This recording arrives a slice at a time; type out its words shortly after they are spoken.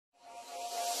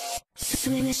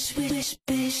swish, swish,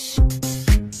 swish.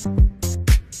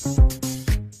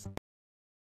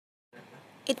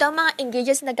 Ito ang mga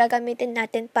ingredients na gagamitin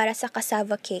natin para sa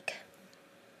cassava cake.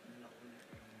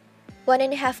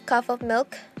 1½ cup of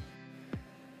milk,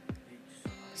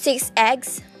 6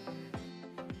 eggs,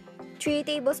 3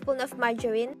 tablespoons of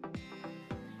margarine,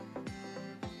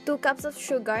 2 cups of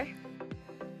sugar,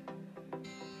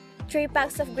 3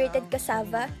 packs of grated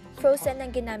cassava, frozen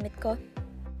ang ginamit ko.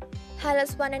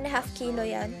 Halos 1½ kilo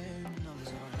yan.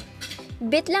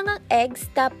 Beat lang ang eggs,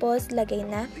 tapos lagay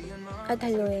na at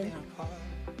haluin.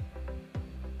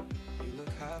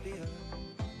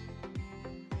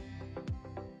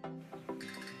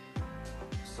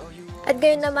 At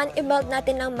gayon naman, i-melt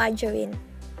natin ng margarine.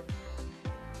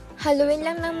 Haluin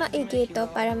lang ng maigi ito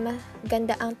para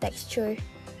maganda ang texture.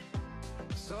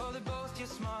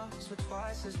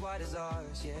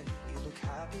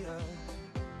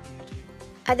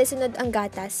 At isunod ang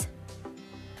gatas.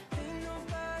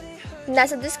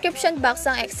 Nasa description box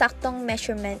ang eksaktong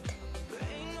measurement.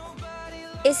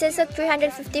 Isa sa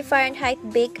 350 Fahrenheit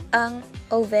bake ang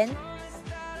oven.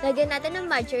 Lagyan natin ng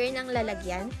margarine ang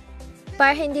lalagyan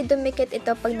para hindi dumikit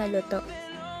ito pag naluto.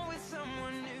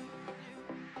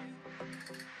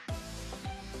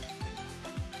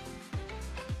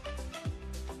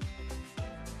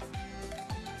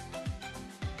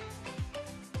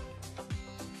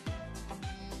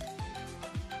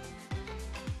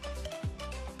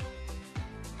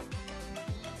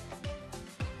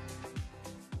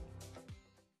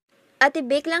 At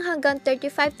i-bake lang hanggang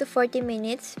 35 to 40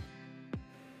 minutes.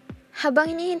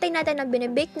 Habang hinihintay natin na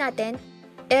binibake natin,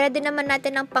 i-ready naman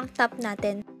natin ang pang-top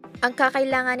natin. Ang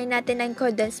kakailanganin natin ay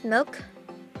condensed milk,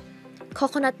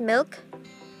 coconut milk,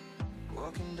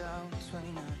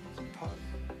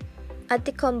 at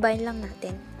i-combine lang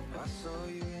natin.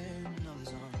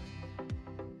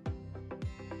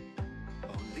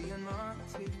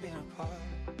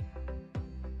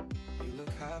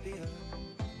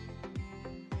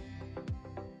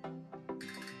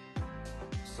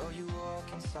 So you walk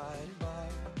inside a bar.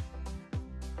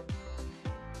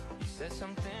 You said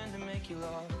something to make you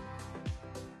laugh.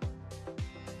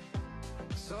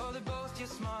 So they both your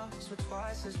smiles were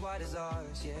twice as wide as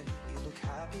ours. Yeah, you look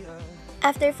happier.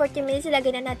 After 40 minutes,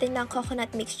 ilagay na natin ng coconut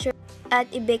mixture at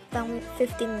i-bake pang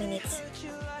 15 minutes.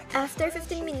 After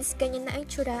 15 minutes, ganyan na ang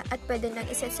itsura at pwede nang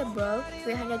iset sa broil,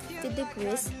 350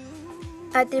 degrees,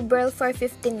 at i-broil for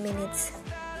 15 minutes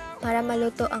para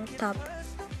maluto ang top.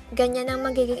 Ganyan ang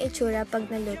magiging itsura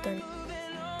pag naluto.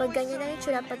 Pag ganyan ang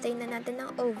itsura, patayin na natin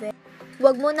ang oven.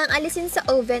 Huwag mo nang alisin sa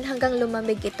oven hanggang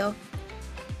lumamig ito.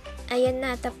 Ayan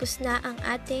na, tapos na ang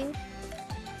ating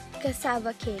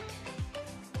cassava cake.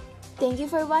 Thank you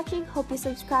for watching. Hope you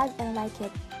subscribe and like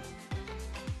it.